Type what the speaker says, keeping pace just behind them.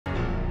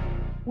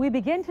We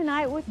begin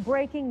tonight with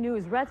breaking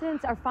news.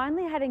 Residents are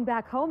finally heading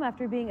back home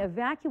after being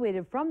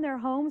evacuated from their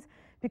homes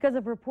because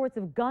of reports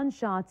of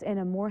gunshots in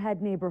a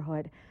Moorhead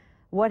neighborhood.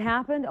 What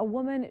happened? A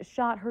woman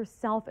shot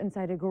herself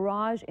inside a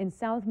garage in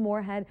South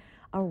Moorhead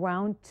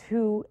around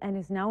 2 and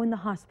is now in the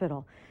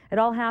hospital. It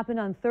all happened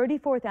on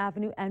 34th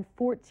Avenue and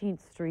 14th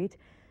Street.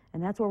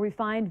 And that's where we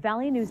find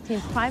Valley News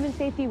Team's crime and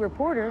safety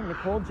reporter,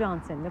 Nicole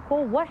Johnson.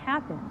 Nicole, what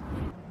happened?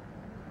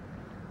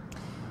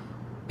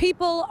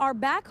 People are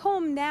back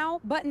home now,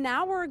 but an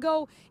hour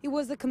ago, it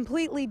was a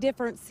completely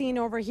different scene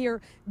over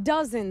here.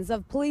 Dozens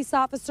of police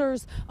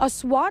officers, a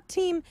SWAT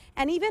team,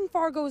 and even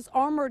Fargo's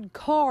armored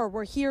car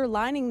were here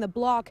lining the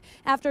block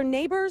after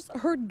neighbors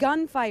heard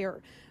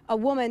gunfire. A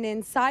woman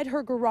inside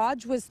her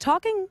garage was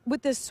talking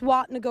with the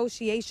SWAT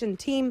negotiation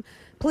team.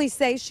 Police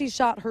say she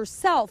shot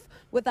herself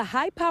with a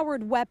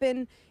high-powered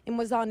weapon and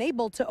was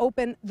unable to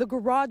open the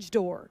garage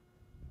door.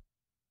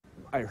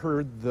 I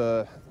heard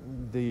the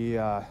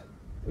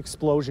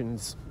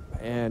explosions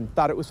and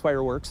thought it was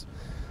fireworks.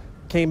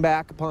 Came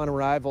back upon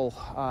arrival.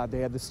 They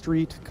had the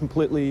street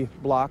completely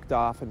blocked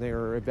off and they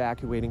were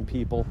evacuating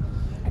people,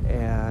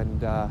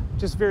 and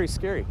just very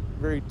scary,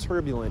 very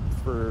turbulent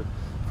for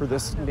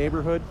this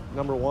neighborhood,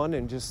 number one,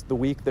 and just the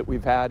week that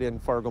we've had in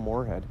Fargo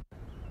Moorhead.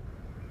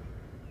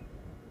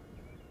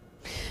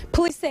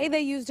 Police say they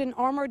used an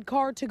armored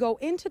car to go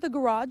into the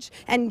garage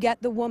and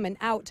get the woman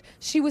out.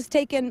 She was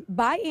taken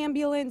by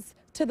ambulance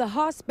to the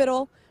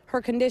hospital.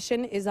 Her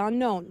condition is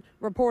unknown.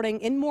 Reporting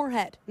in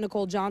Moorhead,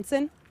 Nicole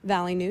Johnson,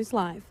 Valley News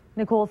Live.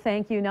 Nicole,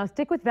 thank you. Now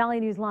stick with Valley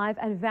News Live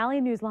and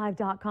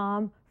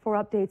valleynewslive.com for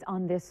updates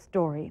on this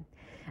story.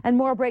 And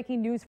more breaking news.